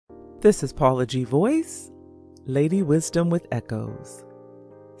This is Paula G. Voice, Lady Wisdom with Echoes.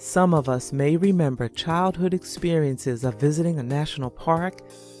 Some of us may remember childhood experiences of visiting a national park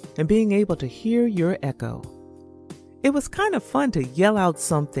and being able to hear your echo. It was kind of fun to yell out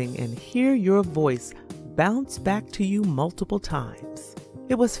something and hear your voice bounce back to you multiple times.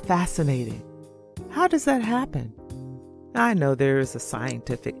 It was fascinating. How does that happen? I know there is a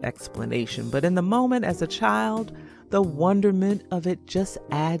scientific explanation, but in the moment as a child, the wonderment of it just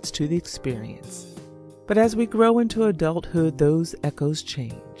adds to the experience. But as we grow into adulthood, those echoes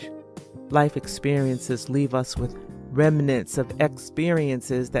change. Life experiences leave us with remnants of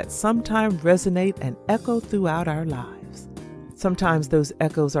experiences that sometimes resonate and echo throughout our lives. Sometimes those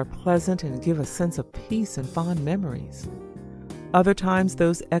echoes are pleasant and give a sense of peace and fond memories. Other times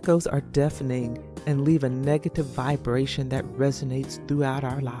those echoes are deafening and leave a negative vibration that resonates throughout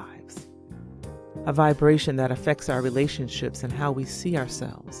our lives. A vibration that affects our relationships and how we see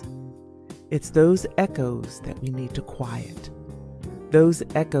ourselves. It's those echoes that we need to quiet. Those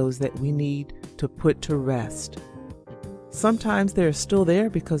echoes that we need to put to rest. Sometimes they're still there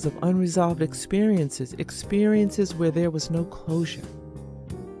because of unresolved experiences where there was no closure.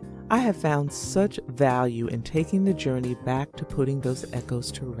 I have found such value in taking the journey back to putting those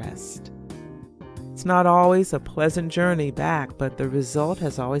echoes to rest. It's not always a pleasant journey back, but the result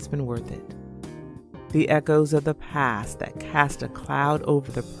has always been worth it. The echoes of the past that cast a cloud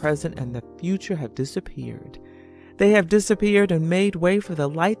over the present and the future have disappeared. They have disappeared and made way for the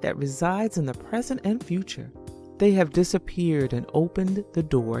light that resides in the present and future. They have disappeared and opened the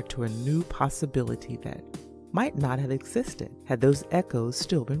door to a new possibility that might not have existed had those echoes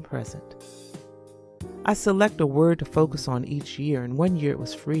still been present. I select a word to focus on each year, and one year it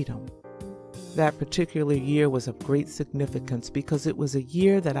was freedom. That particular year was of great significance because it was a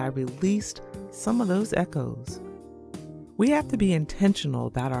year that I released some of those echoes. We have to be intentional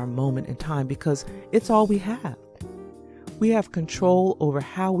about our moment in time because it's all we have. We have control over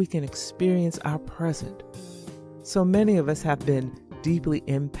how we can experience our present. So many of us have been deeply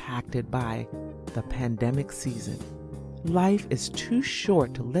impacted by the pandemic season. Life is too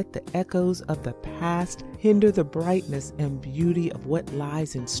short to let the echoes of the past hinder the brightness and beauty of what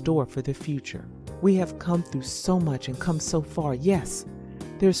lies in store for the future. We have come through so much and come so far. Yes,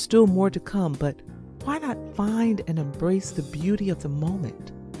 there's still more to come, but why not find and embrace the beauty of the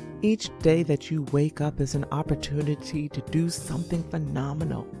moment? Each day that you wake up is an opportunity to do something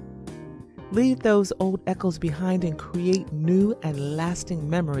phenomenal. Leave those old echoes behind and create new and lasting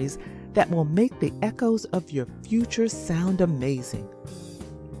memories that will make the echoes of your future sound amazing.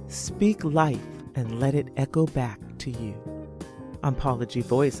 Speak life and let it echo back to you. I'm Paula G.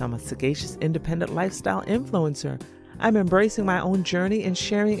 Voice. I'm a sagacious, independent lifestyle influencer. I'm embracing my own journey and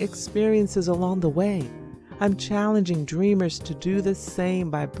sharing experiences along the way. I'm challenging dreamers to do the same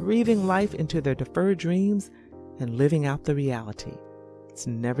by breathing life into their deferred dreams and living out the reality. It's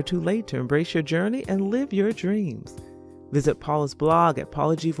never too late to embrace your journey and live your dreams. Visit Paula's blog at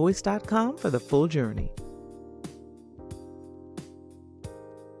paulagvoice.com for the full journey.